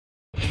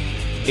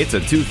It's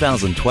a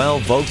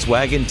 2012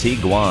 Volkswagen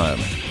Tiguan.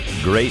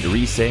 Great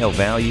resale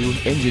value,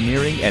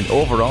 engineering, and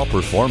overall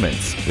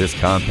performance. This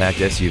compact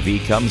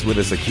SUV comes with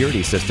a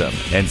security system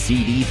and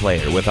CD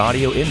player with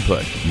audio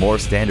input. More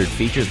standard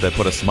features that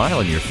put a smile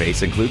on your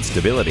face include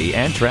stability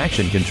and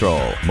traction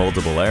control,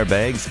 multiple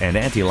airbags, and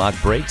anti-lock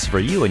brakes for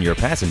you and your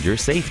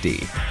passenger's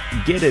safety.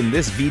 Get in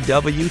this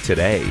VW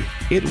today.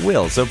 It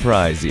will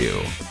surprise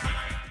you.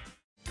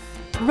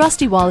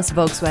 Rusty Wallis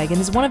Volkswagen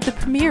is one of the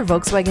premier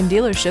Volkswagen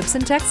dealerships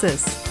in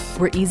Texas.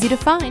 We're easy to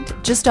find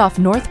just off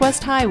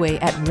Northwest Highway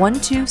at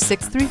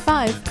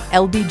 12635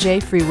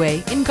 LBJ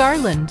Freeway in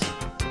Garland.